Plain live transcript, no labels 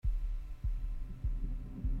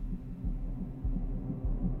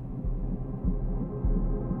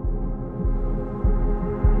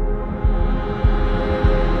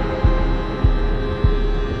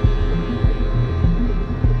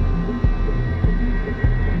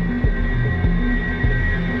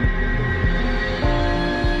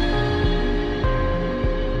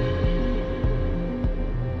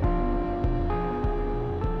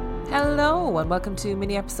and welcome to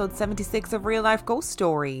mini episode 76 of Real Life Ghost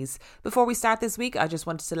Stories. Before we start this week, I just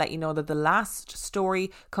wanted to let you know that the last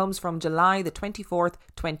story comes from July the 24th,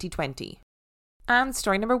 2020. And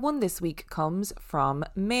story number 1 this week comes from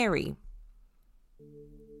Mary.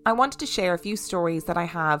 I wanted to share a few stories that I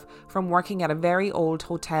have from working at a very old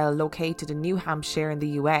hotel located in New Hampshire in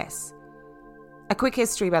the US. A quick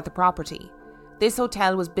history about the property. This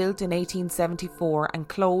hotel was built in 1874 and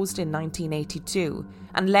closed in 1982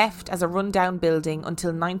 and left as a rundown building until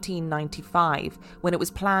 1995 when it was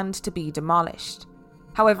planned to be demolished.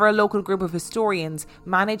 However, a local group of historians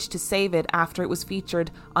managed to save it after it was featured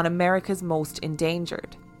on America's Most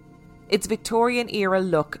Endangered. Its Victorian-era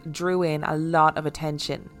look drew in a lot of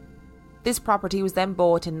attention. This property was then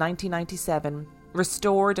bought in 1997,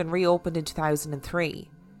 restored and reopened in 2003.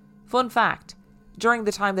 Fun fact, during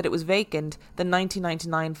the time that it was vacant, the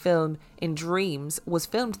 1999 film In Dreams was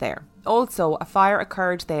filmed there. Also, a fire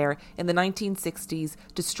occurred there in the 1960s,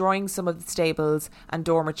 destroying some of the stables and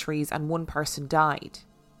dormitories, and one person died.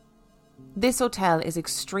 This hotel is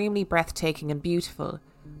extremely breathtaking and beautiful,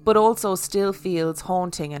 but also still feels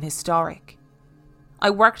haunting and historic. I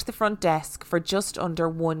worked the front desk for just under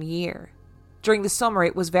 1 year. During the summer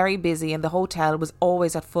it was very busy and the hotel was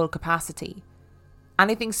always at full capacity.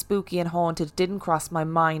 Anything spooky and haunted didn't cross my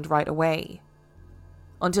mind right away.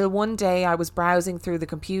 Until one day I was browsing through the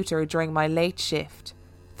computer during my late shift,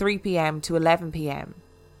 3 p.m. to 11 p.m.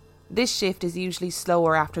 This shift is usually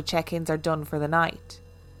slower after check-ins are done for the night.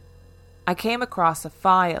 I came across a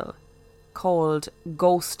file called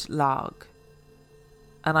Ghost Log,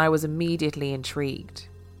 and I was immediately intrigued.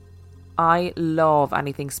 I love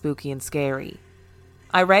anything spooky and scary.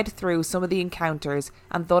 I read through some of the encounters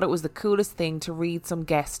and thought it was the coolest thing to read some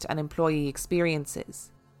guest and employee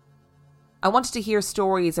experiences. I wanted to hear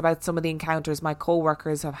stories about some of the encounters my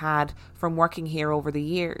co-workers have had from working here over the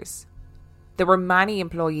years. There were many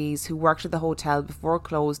employees who worked at the hotel before it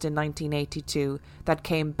closed in 1982 that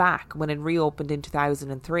came back when it reopened in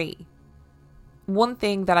 2003. One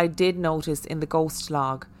thing that I did notice in the ghost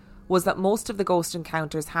log was that most of the ghost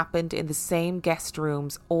encounters happened in the same guest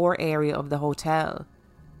rooms or area of the hotel.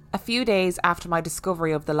 A few days after my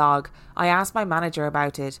discovery of the log, I asked my manager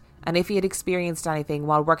about it and if he had experienced anything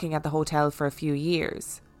while working at the hotel for a few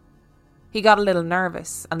years. He got a little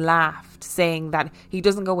nervous and laughed, saying that he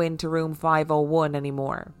doesn't go into room 501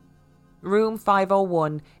 anymore. Room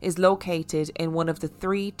 501 is located in one of the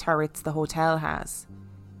 3 turrets the hotel has.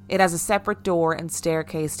 It has a separate door and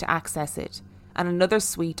staircase to access it, and another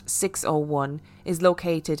suite, 601, is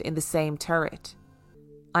located in the same turret.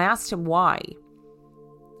 I asked him why,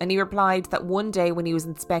 and he replied that one day when he was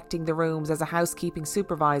inspecting the rooms as a housekeeping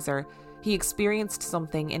supervisor, he experienced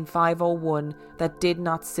something in 501 that did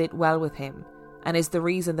not sit well with him, and is the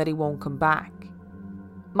reason that he won't come back.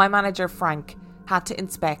 My manager, Frank, had to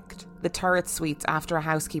inspect the turret suites after a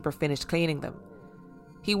housekeeper finished cleaning them.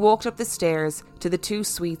 He walked up the stairs to the 2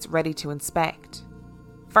 suites ready to inspect.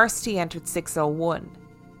 First he entered 601.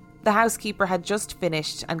 The housekeeper had just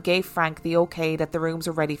finished and gave Frank the okay that the rooms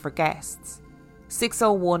were ready for guests.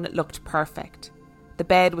 601 looked perfect. The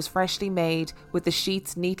bed was freshly made, with the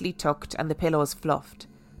sheets neatly tucked and the pillows fluffed.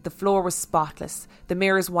 The floor was spotless, the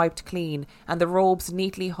mirrors wiped clean, and the robes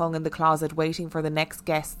neatly hung in the closet waiting for the next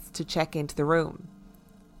guests to check into the room.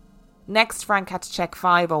 Next, Frank had to check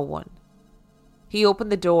 501. He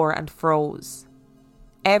opened the door and froze.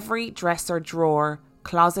 Every dresser drawer,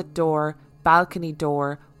 closet door, balcony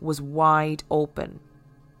door was wide open.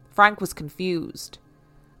 Frank was confused.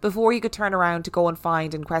 Before he could turn around to go and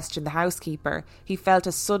find and question the housekeeper, he felt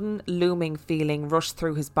a sudden looming feeling rush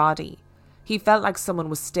through his body. He felt like someone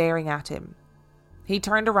was staring at him. He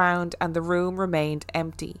turned around and the room remained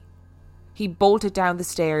empty. He bolted down the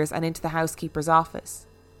stairs and into the housekeeper's office.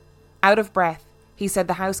 Out of breath, he said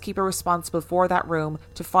the housekeeper responsible for that room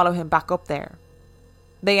to follow him back up there.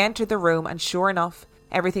 They entered the room and sure enough,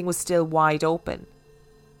 everything was still wide open.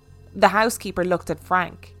 The housekeeper looked at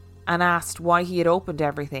Frank and asked why he had opened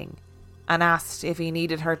everything, and asked if he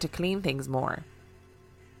needed her to clean things more.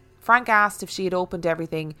 Frank asked if she had opened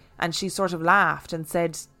everything, and she sort of laughed and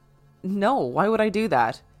said, "No, why would I do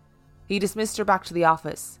that?" He dismissed her back to the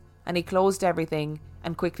office, and he closed everything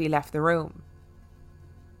and quickly left the room.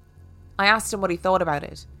 I asked him what he thought about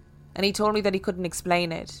it, and he told me that he couldn't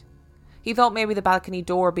explain it. He thought maybe the balcony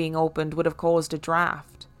door being opened would have caused a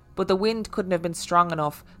draft, but the wind couldn't have been strong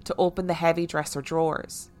enough to open the heavy dresser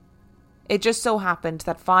drawers. It just so happened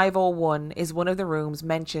that 501 is one of the rooms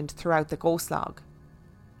mentioned throughout the ghost log.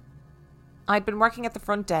 I'd been working at the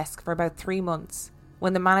front desk for about 3 months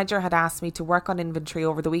when the manager had asked me to work on inventory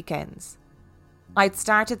over the weekends. I'd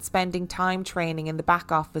started spending time training in the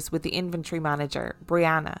back office with the inventory manager,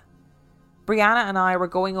 Brianna. Brianna and I were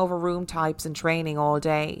going over room types and training all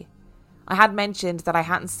day. I had mentioned that I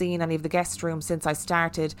hadn't seen any of the guest rooms since I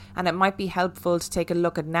started, and it might be helpful to take a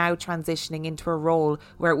look at now transitioning into a role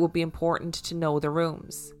where it would be important to know the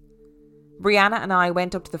rooms. Brianna and I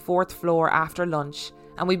went up to the 4th floor after lunch,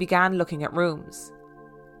 and we began looking at rooms.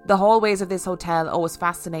 The hallways of this hotel always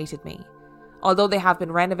fascinated me. Although they have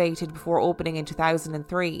been renovated before opening in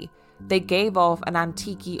 2003, they gave off an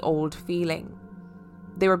antique-y old feeling.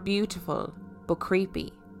 They were beautiful, but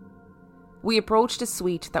creepy. We approached a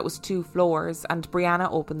suite that was 2 floors, and Brianna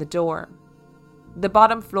opened the door. The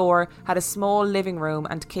bottom floor had a small living room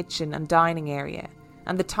and kitchen and dining area,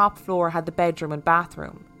 and the top floor had the bedroom and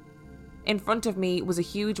bathroom. In front of me was a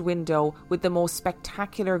huge window with the most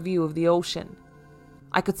spectacular view of the ocean.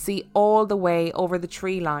 I could see all the way over the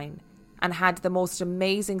tree line and had the most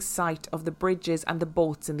amazing sight of the bridges and the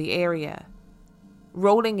boats in the area.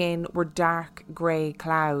 Rolling in were dark grey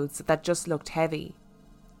clouds that just looked heavy.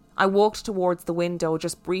 I walked towards the window,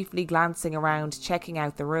 just briefly glancing around, checking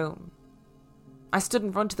out the room. I stood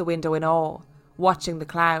in front of the window in awe, watching the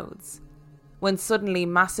clouds, when suddenly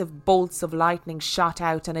massive bolts of lightning shot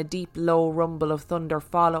out and a deep low rumble of thunder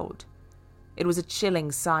followed. It was a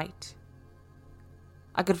chilling sight.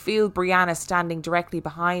 I could feel Brianna standing directly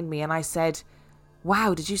behind me, and I said,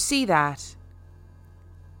 "Wow, did you see that?"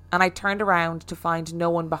 And I turned around to find no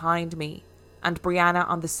one behind me, and Brianna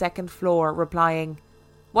on the 2nd floor replying,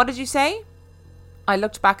 "What did you say?" I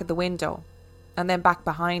looked back at the window, and then back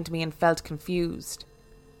behind me and felt confused.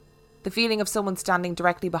 The feeling of someone standing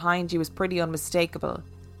directly behind you is pretty unmistakable,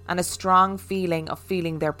 and a strong feeling of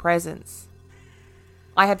feeling their presence.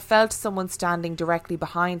 I had felt someone standing directly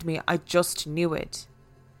behind me, I just knew it.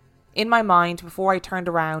 In my mind, before I turned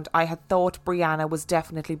around, I had thought Brianna was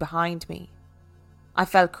definitely behind me. I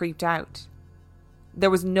felt creeped out. There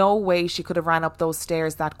was no way she could have ran up those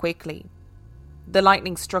stairs that quickly. The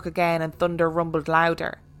lightning struck again and thunder rumbled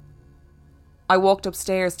louder. I walked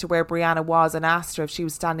upstairs to where Brianna was and asked her if she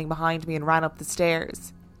was standing behind me and ran up the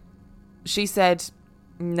stairs. She said,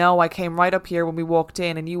 "No, I came right up here when we walked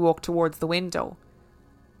in and you walked towards the window."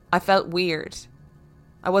 I felt weird.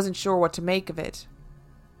 I wasn't sure what to make of it.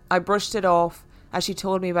 I brushed it off as she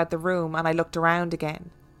told me about the room, and I looked around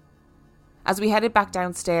again. As we headed back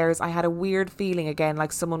downstairs, I had a weird feeling again,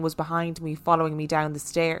 like someone was behind me following me down the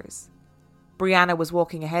stairs. Brianna was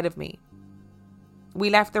walking ahead of me. We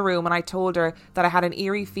left the room and I told her that I had an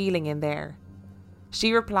eerie feeling in there.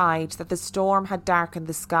 She replied that the storm had darkened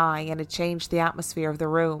the sky and it changed the atmosphere of the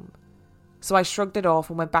room. So I shrugged it off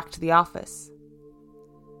and went back to the office.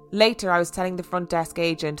 Later, I was telling the front desk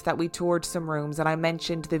agent that we toured some rooms and I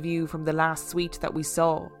mentioned the view from the last suite that we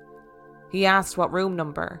saw. He asked what room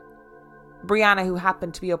number. Brianna, who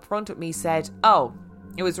happened to be up front with me, said, "Oh,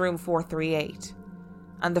 it was room 438.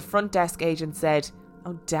 And the front desk agent said,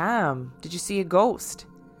 "Oh damn, did you see a ghost?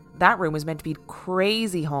 That room was meant to be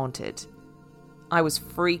crazy haunted." I was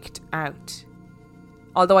freaked out.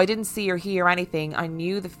 Although I didn't see or hear anything, I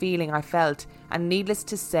knew the feeling I felt, and needless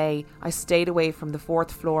to say, I stayed away from the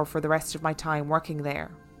 4th floor for the rest of my time working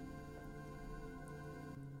there.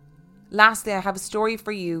 Lastly, I have a story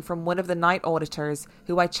for you from one of the night auditors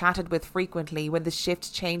who I chatted with frequently when the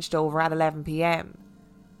shift changed over at 11 p.m.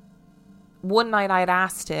 One night I had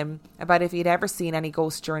asked him about if he had ever seen any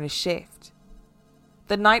ghosts during his shift.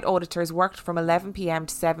 The night auditors worked from 11 p.m.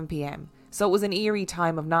 to 7 p.m, so it was an eerie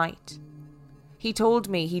time of night. He told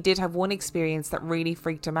me he did have one experience that really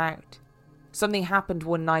freaked him out. Something happened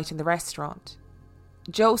one night in the restaurant.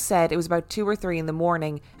 Joe said it was about 2 or 3 in the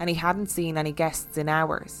morning and he hadn't seen any guests in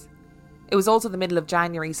hours. It was also the middle of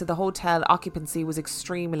January, so the hotel occupancy was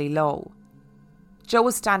extremely low. Joe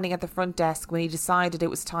was standing at the front desk when he decided it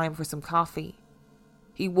was time for some coffee.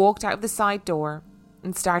 He walked out of the side door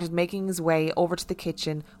and started making his way over to the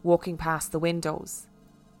kitchen, walking past the windows.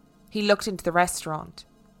 He looked into the restaurant.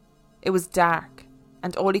 It was dark,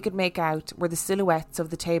 and all he could make out were the silhouettes of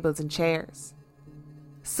the tables and chairs.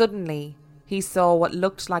 Suddenly, he saw what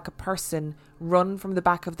looked like a person run from the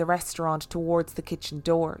back of the restaurant towards the kitchen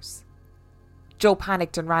doors. Joe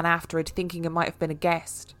panicked and ran after it, thinking it might have been a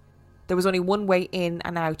guest. There was only one way in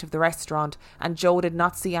and out of the restaurant, and Joe did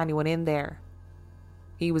not see anyone in there.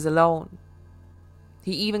 He was alone.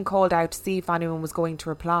 He even called out to see if anyone was going to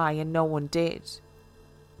reply, and no one did.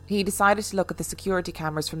 He decided to look at the security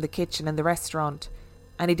cameras from the kitchen and the restaurant,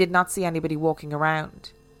 and he did not see anybody walking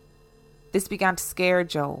around. This began to scare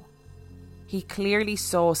Joe. He clearly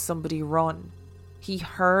saw somebody run. He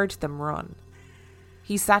heard them run.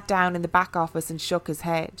 He sat down in the back office and shook his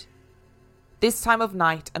head. This time of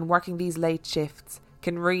night and working these late shifts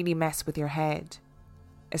can really mess with your head,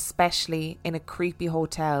 especially in a creepy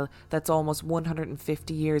hotel that's almost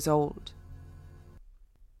 150 years old.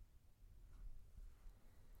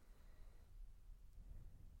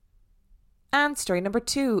 And story number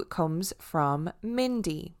 2 comes from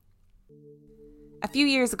Mindy. A few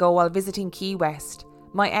years ago, while visiting Key West,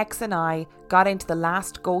 my ex and I got into the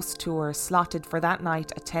last ghost tour slotted for that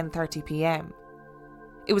night at 10:30 p.m.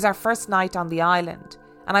 It was our first night on the island,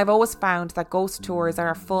 and I've always found that ghost tours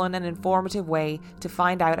are a fun and informative way to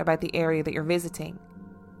find out about the area that you're visiting.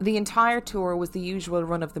 The entire tour was the usual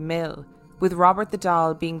run-of-the-mill, with Robert the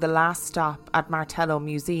Doll being the last stop at Martello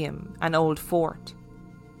Museum, an old fort.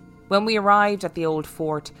 When we arrived at the old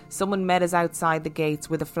fort, someone met us outside the gates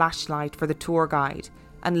with a flashlight for the tour guide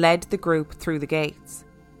and led the group through the gates.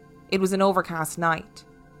 It was an overcast night,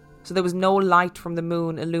 so there was no light from the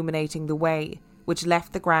moon illuminating the way, which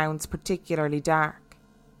left the grounds particularly dark.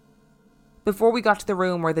 Before we got to the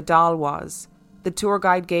room where the doll was, the tour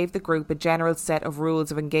guide gave the group a general set of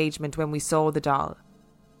rules of engagement when we saw the doll.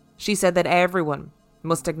 She said that everyone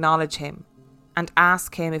must acknowledge him and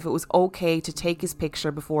ask him if it was okay to take his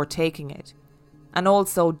picture before taking it, and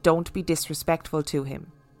also don't be disrespectful to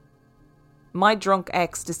him. My drunk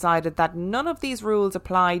ex decided that none of these rules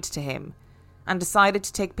applied to him and decided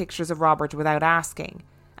to take pictures of Robert without asking,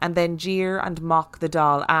 and then jeer and mock the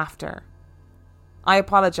doll after. I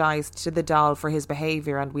apologised to the doll for his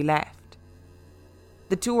behaviour and we left.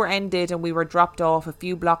 The tour ended and we were dropped off a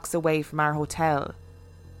few blocks away from our hotel.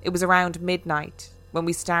 It was around midnight when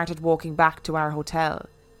we started walking back to our hotel.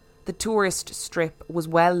 The tourist strip was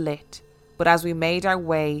well lit, but as we made our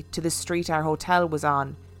way to the street our hotel was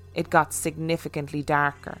on, it got significantly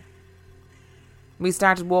darker. We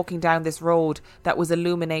started walking down this road that was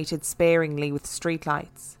illuminated sparingly with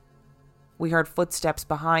streetlights. We heard footsteps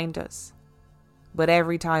behind us, but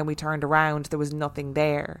every time we turned around there was nothing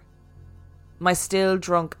there. My still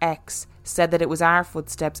drunk ex said that it was our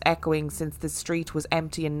footsteps echoing since the street was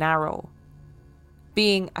empty and narrow.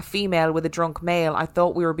 Being a female with a drunk male, I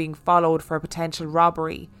thought we were being followed for a potential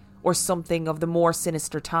robbery or something of the more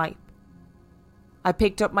sinister type. I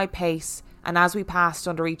picked up my pace, and as we passed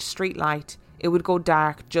under each streetlight, it would go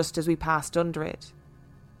dark just as we passed under it.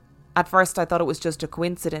 At first I thought it was just a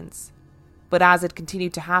coincidence, but as it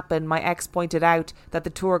continued to happen, my ex pointed out that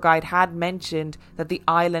the tour guide had mentioned that the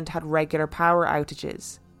island had regular power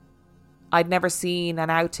outages. I'd never seen an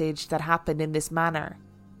outage that happened in this manner,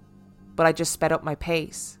 but I just sped up my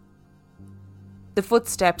pace. The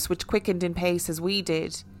footsteps, which quickened in pace as we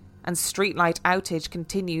did, and streetlight outage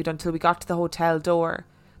continued until we got to the hotel door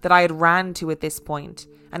that I had ran to at this point,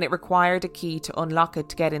 and it required a key to unlock it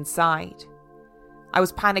to get inside. I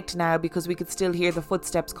was panicked now because we could still hear the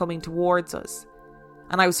footsteps coming towards us,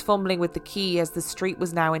 and I was fumbling with the key as the street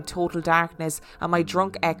was now in total darkness and my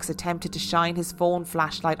drunk ex attempted to shine his phone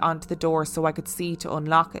flashlight onto the door so I could see to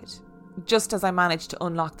unlock it. Just as I managed to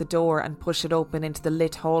unlock the door and push it open into the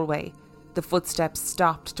lit hallway, the footsteps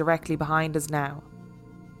stopped directly behind us now.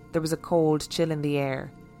 There was a cold chill in the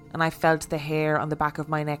air, and I felt the hair on the back of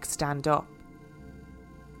my neck stand up.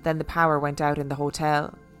 Then the power went out in the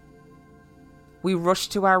hotel. We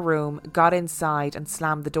rushed to our room, got inside and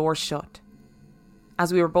slammed the door shut.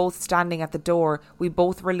 As we were both standing at the door, we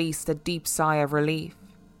both released a deep sigh of relief,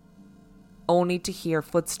 only to hear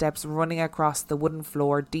footsteps running across the wooden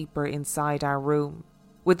floor deeper inside our room.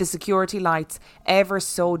 With the security lights ever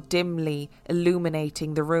so dimly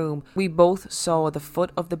illuminating the room, we both saw the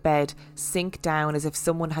foot of the bed sink down as if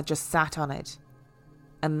someone had just sat on it.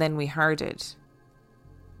 And then we heard it.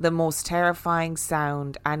 The most terrifying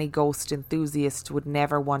sound any ghost enthusiast would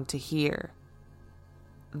never want to hear.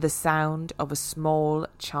 The sound of a small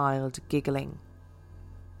child giggling.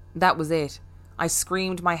 That was it. I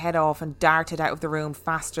screamed my head off and darted out of the room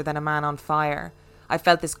faster than a man on fire. I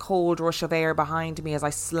felt this cold rush of air behind me as I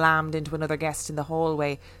slammed into another guest in the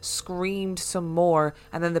hallway, screamed some more,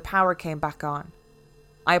 and then the power came back on.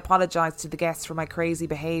 I apologised to the guests for my crazy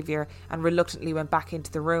behaviour and reluctantly went back into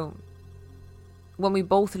the room. When we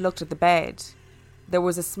both looked at the bed, there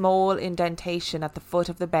was a small indentation at the foot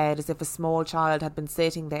of the bed as if a small child had been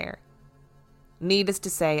sitting there. Needless to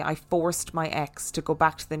say, I forced my ex to go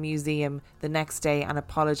back to the museum the next day and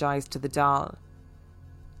apologise to the doll.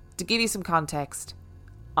 To give you some context,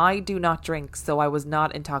 I do not drink, so I was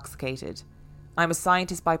not intoxicated. I'm a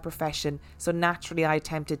scientist by profession, so naturally I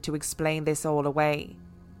attempted to explain this all away.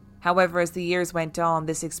 However, as the years went on,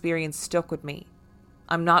 this experience stuck with me.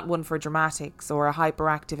 I'm not one for dramatics or a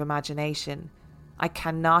hyperactive imagination. I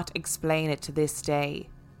cannot explain it to this day.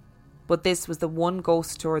 But this was the one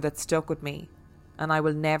ghost tour that stuck with me, and I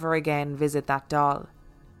will never again visit that doll.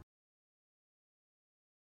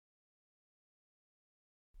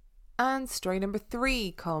 And story number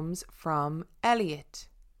 3 comes from Elliot.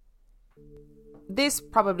 This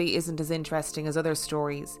probably isn't as interesting as other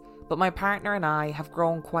stories, but my partner and I have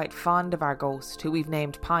grown quite fond of our ghost, who we've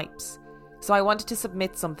named Pipes, so I wanted to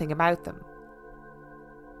submit something about them.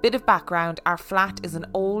 Bit of background, our flat is an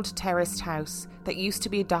old terraced house that used to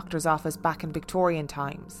be a doctor's office back in Victorian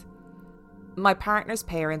times. My partner's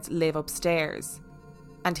parents live upstairs,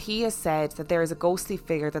 and he has said that there is a ghostly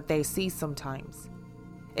figure that they see sometimes.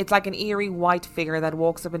 It's like an eerie white figure that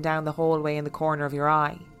walks up and down the hallway in the corner of your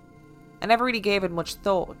eye. I never really gave it much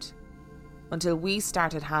thought until we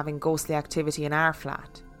started having ghostly activity in our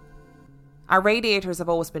flat. Our radiators have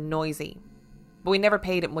always been noisy, but we never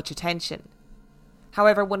paid it much attention.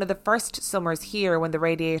 However, one of the first summers here when the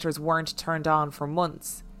radiators weren't turned on for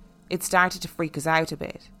months, it started to freak us out a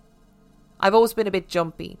bit. I've always been a bit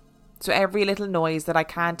jumpy, so every little noise that I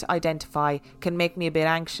can't identify can make me a bit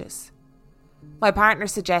anxious. My partner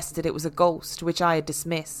suggested it was a ghost, which I had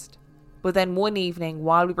dismissed. But then one evening,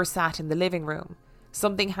 while we were sat in the living room,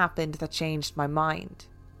 something happened that changed my mind.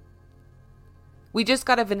 We just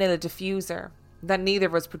got a vanilla diffuser that neither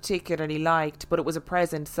of us particularly liked, but it was a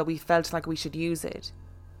present, so we felt like we should use it.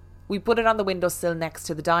 We put it on the windowsill next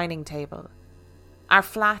to the dining table. Our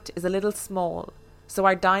flat is a little small, so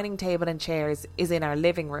our dining table and chairs is in our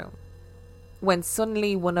living room, when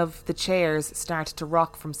suddenly one of the chairs started to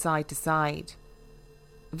rock from side to side,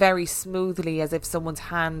 very smoothly, as if someone's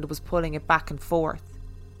hand was pulling it back and forth.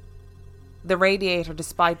 The radiator,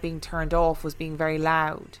 despite being turned off, was being very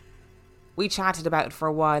loud. We chatted about it for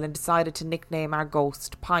a while and decided to nickname our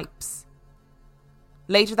ghost Pipes.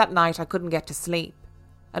 Later that night I couldn't get to sleep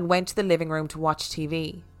and went to the living room to watch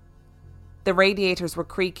TV. The radiators were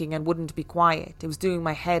creaking and wouldn't be quiet. It was doing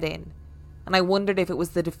my head in, and I wondered if it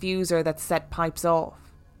was the diffuser that set Pipes off.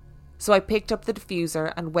 So I picked up the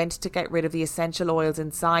diffuser and went to get rid of the essential oils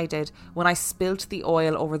inside it when I spilt the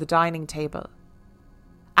oil over the dining table.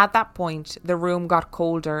 At that point, the room got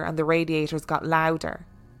colder and the radiators got louder.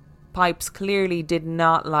 Pipes clearly did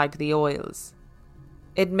not like the oils.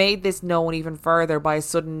 It made this known even further by a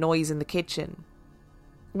sudden noise in the kitchen.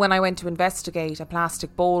 When I went to investigate, a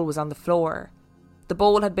plastic bowl was on the floor. The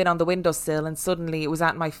bowl had been on the windowsill and suddenly it was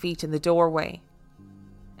at my feet in the doorway.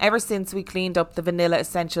 Ever since we cleaned up the vanilla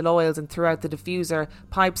essential oils and threw out the diffuser,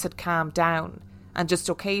 Pipes had calmed down and just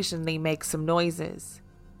occasionally makes some noises.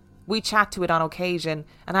 We chat to it on occasion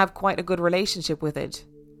and have quite a good relationship with it,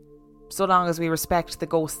 so long as we respect the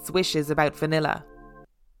ghost's wishes about vanilla.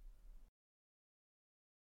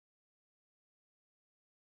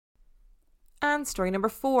 And story number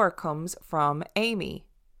 4 comes from Amy.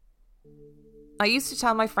 I used to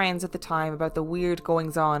tell my friends at the time about the weird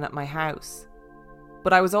goings-on at my house,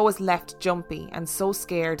 but I was always left jumpy and so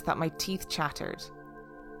scared that my teeth chattered.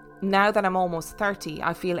 Now that I'm almost 30,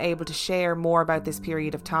 I feel able to share more about this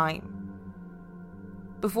period of time.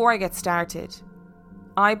 Before I get started,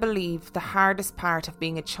 I believe the hardest part of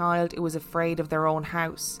being a child who is afraid of their own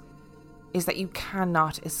house is that you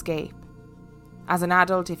cannot escape. As an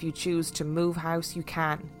adult, if you choose to move house, you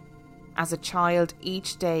can. As a child,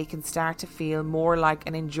 each day can start to feel more like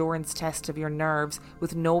an endurance test of your nerves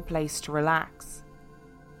with no place to relax.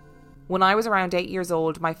 When I was around 8 years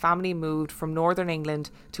old, my family moved from northern England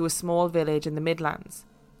to a small village in the Midlands,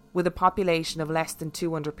 with a population of less than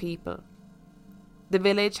 200 people. The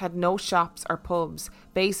village had no shops or pubs,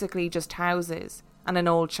 basically just houses and an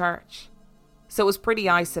old church. So it was pretty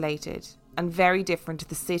isolated and very different to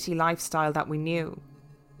the city lifestyle that we knew.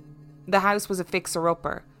 The house was a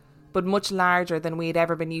fixer-upper, but much larger than we had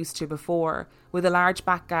ever been used to before, with a large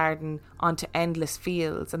back garden onto endless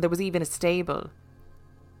fields, and there was even a stable.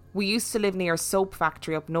 We used to live near a soap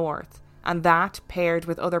factory up north, and that, paired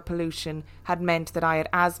with other pollution, had meant that I had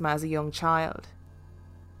asthma as a young child.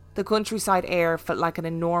 The countryside air felt like an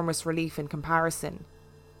enormous relief in comparison.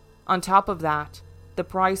 On top of that, the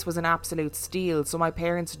price was an absolute steal, so my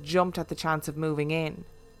parents jumped at the chance of moving in.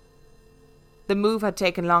 The move had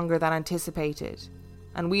taken longer than anticipated,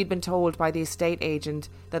 and we had been told by the estate agent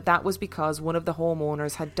that that was because one of the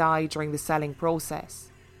homeowners had died during the selling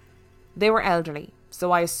process. They were elderly,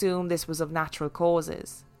 so I assumed this was of natural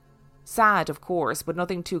causes. Sad, of course, but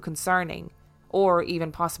nothing too concerning, or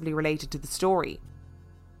even possibly related to the story.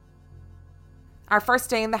 Our first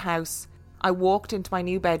day in the house, I walked into my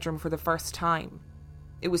new bedroom for the first time.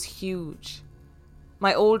 It was huge.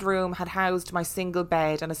 My old room had housed my single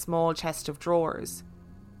bed and a small chest of drawers.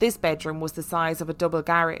 This bedroom was the size of a double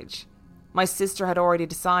garage. My sister had already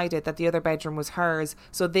decided that the other bedroom was hers,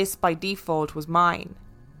 so this by default was mine.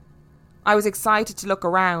 I was excited to look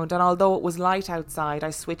around, and although it was light outside,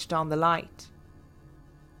 I switched on the light.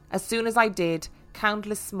 As soon as I did,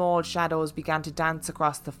 countless small shadows began to dance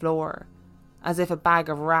across the floor, as if a bag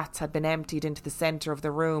of rats had been emptied into the centre of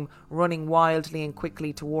the room, running wildly and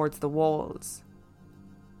quickly towards the walls.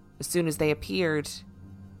 As soon as they appeared,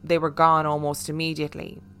 they were gone almost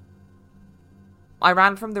immediately. I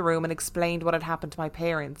ran from the room and explained what had happened to my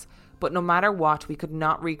parents, but no matter what, we could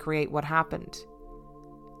not recreate what happened.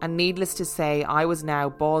 And needless to say, I was now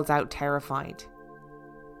balls out terrified.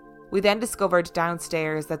 We then discovered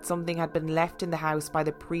downstairs that something had been left in the house by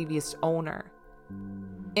the previous owner.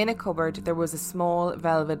 In a cupboard, there was a small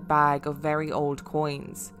velvet bag of very old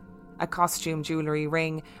coins, a costume jewellery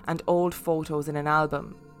ring, and old photos in an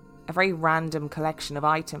album, a very random collection of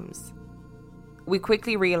items. We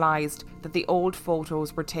quickly realised that the old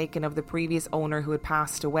photos were taken of the previous owner who had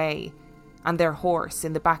passed away, and their horse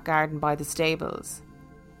in the back garden by the stables.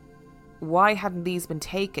 Why hadn't these been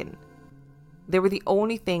taken? They were the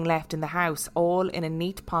only thing left in the house, all in a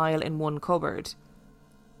neat pile in one cupboard.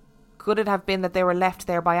 Could it have been that they were left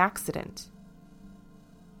there by accident?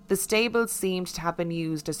 The stables seemed to have been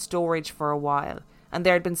used as storage for a while, and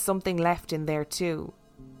there had been something left in there too.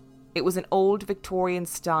 It was an old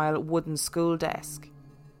Victorian-style wooden school desk.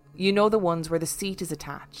 You know, the ones where the seat is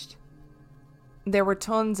attached. There were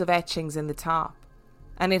tons of etchings in the top,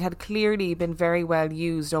 and it had clearly been very well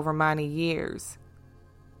used over many years.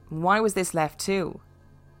 Why was this left too?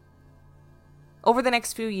 Over the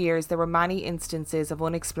next few years, there were many instances of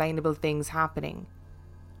unexplainable things happening.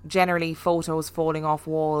 Generally, photos falling off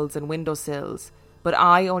walls and windowsills, but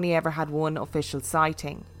I only ever had one official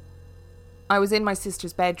sighting. I was in my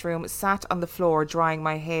sister's bedroom, sat on the floor drying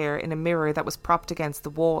my hair in a mirror that was propped against the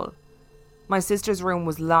wall. My sister's room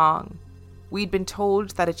was long. We'd been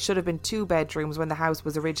told that it should have been 2 bedrooms when the house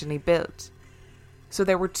was originally built. So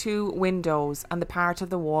there were 2 windows, and the part of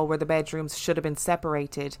the wall where the bedrooms should have been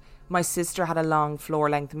separated, my sister had a long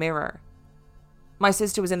floor-length mirror. My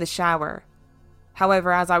sister was in the shower.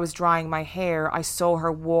 However, as I was drying my hair, I saw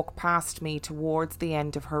her walk past me towards the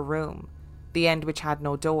end of her room, the end which had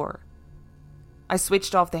no door. I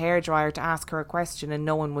switched off the hairdryer to ask her a question, and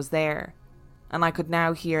no one was there, and I could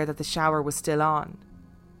now hear that the shower was still on.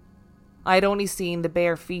 I had only seen the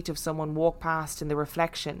bare feet of someone walk past in the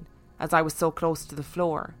reflection, as I was so close to the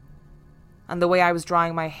floor, and the way I was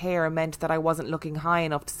drying my hair meant that I wasn't looking high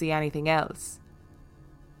enough to see anything else.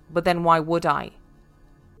 But then why would I?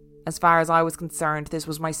 As far as I was concerned, this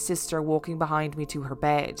was my sister walking behind me to her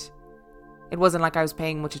bed. It wasn't like I was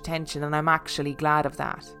paying much attention, and I'm actually glad of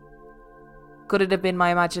that. Could it have been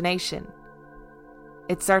my imagination?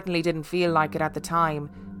 It certainly didn't feel like it at the time,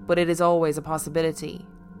 but it is always a possibility.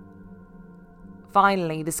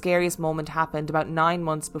 Finally, the scariest moment happened about 9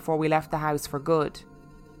 months before we left the house for good.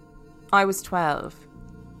 I was 12.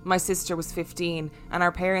 My sister was 15, and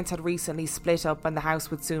our parents had recently split up and the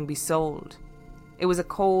house would soon be sold. It was a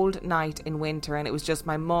cold night in winter, and it was just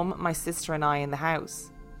my mum, my sister and I in the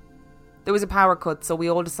house. There was a power cut, so we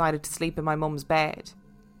all decided to sleep in my mum's bed.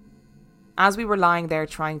 As we were lying there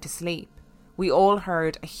trying to sleep, we all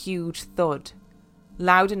heard a huge thud,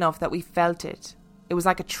 loud enough that we felt it. It was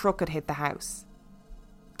like a truck had hit the house.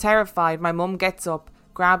 Terrified, my mum gets up,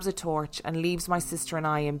 grabs a torch and leaves my sister and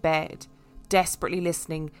I in bed, desperately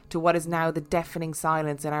listening to what is now the deafening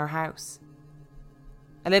silence in our house.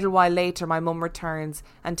 A little while later, my mum returns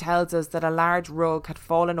and tells us that a large rug had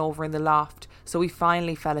fallen over in the loft, so we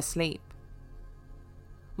finally fell asleep.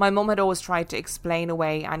 My mum had always tried to explain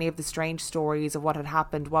away any of the strange stories of what had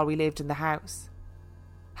happened while we lived in the house.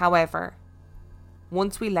 However,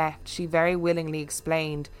 once we left, she very willingly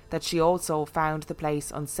explained that she also found the place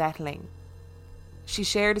unsettling. She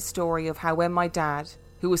shared a story of how when my dad,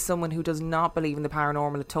 who was someone who does not believe in the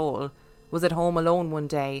paranormal at all, was at home alone one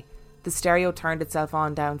day, the stereo turned itself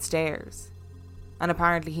on downstairs, and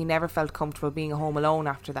apparently he never felt comfortable being home alone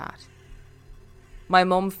after that. My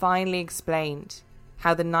mum finally explained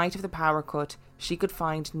how the night of the power cut she could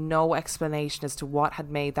find no explanation as to what had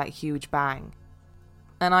made that huge bang,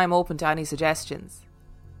 and I'm open to any suggestions.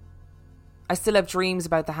 I still have dreams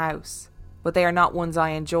about the house, but they are not ones I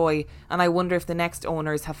enjoy, and I wonder if the next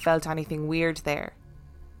owners have felt anything weird there.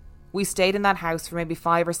 We stayed in that house for maybe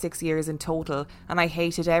 5 or 6 years in total, and I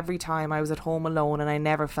hated every time I was at home alone, and I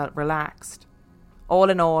never felt relaxed. All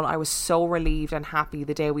in all, I was so relieved and happy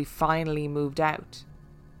the day we finally moved out.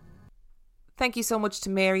 Thank you so much to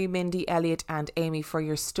Mary, Mindy, Elliot and Amy for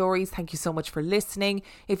your stories. Thank you so much for listening.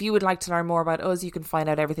 If you would like to learn more about us, you can find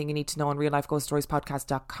out everything you need to know on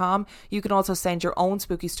reallifeghoststoriespodcast.com. You can also send your own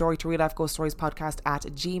spooky story to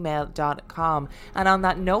reallifeghoststoriespodcast@gmail.com. And on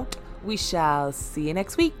that note, we shall see you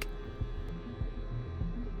next week.